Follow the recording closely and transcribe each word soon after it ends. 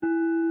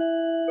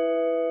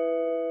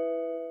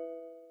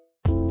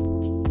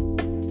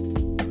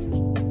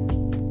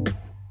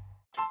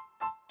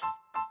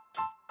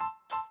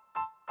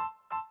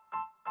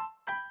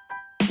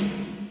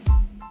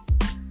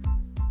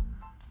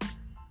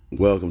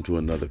Welcome to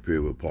another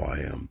period with Paul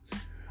Ham.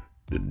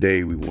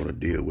 Today we want to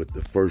deal with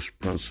the first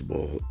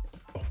principle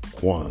of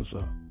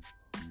Kwanzaa,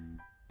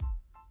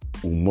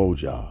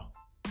 Umoja,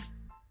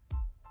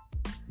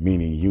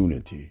 meaning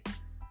unity,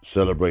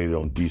 celebrated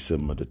on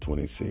December the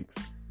 26th.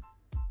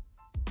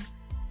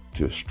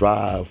 To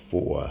strive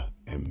for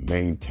and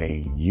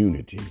maintain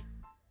unity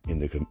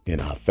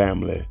in our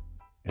family,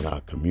 in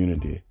our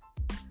community,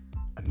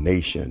 a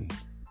nation,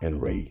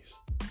 and race.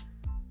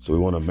 So we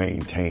want to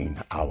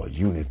maintain our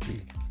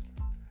unity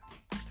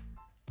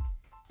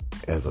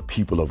as a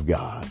people of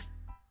God,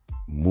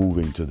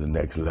 moving to the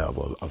next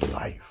level of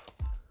life.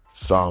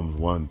 Psalms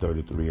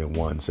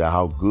 133:1 says,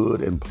 how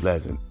good and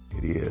pleasant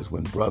it is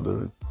when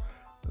brethren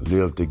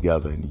live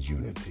together in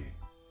unity.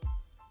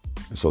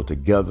 And so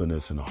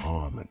togetherness and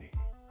harmony,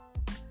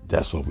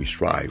 that's what we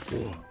strive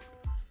for.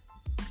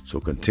 So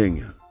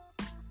continue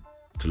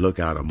to look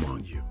out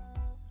among you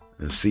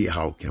and see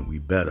how can we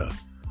better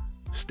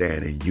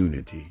stand in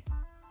unity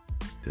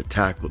to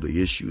tackle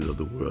the issues of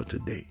the world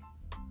today,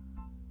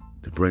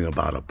 to bring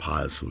about a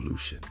positive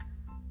solution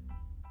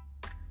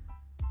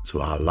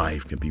so our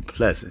life can be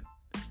pleasant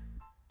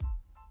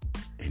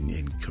and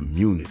in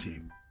community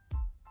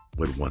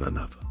with one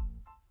another.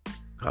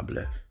 God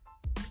bless.